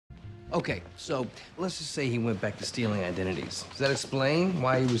Okay, so let's just say he went back to stealing identities. Does that explain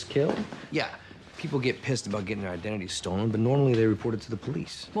why he was killed? Yeah, people get pissed about getting their identities stolen, but normally they report it to the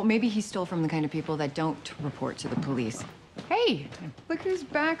police. Well, maybe he stole from the kind of people that don't report to the police. Hey, look who's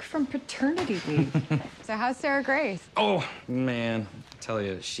back from paternity leave. So how's Sarah Grace? Oh, man, I tell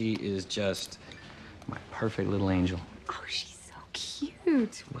you, she is just my perfect little angel. Oh, she's so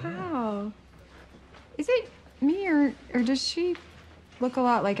cute. Wow. Is it me or does she look a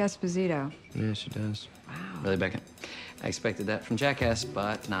lot like Esposito? Yeah, she does. Wow. Really, Becca? I expected that from Jackass,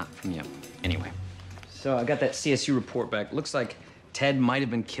 but not from you. Anyway, so I got that CSU report back. Looks like Ted might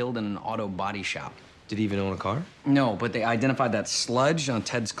have been killed in an auto body shop. Did he even own a car? No, but they identified that sludge on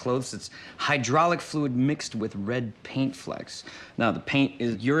Ted's clothes. It's hydraulic fluid mixed with red paint flecks. Now, the paint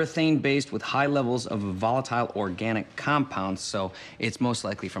is urethane-based with high levels of a volatile organic compounds, so it's most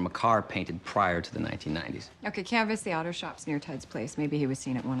likely from a car painted prior to the 1990s. Okay, canvass the auto shops near Ted's place. Maybe he was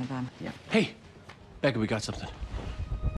seen at one of them. Yeah. Hey, Becca, we got something.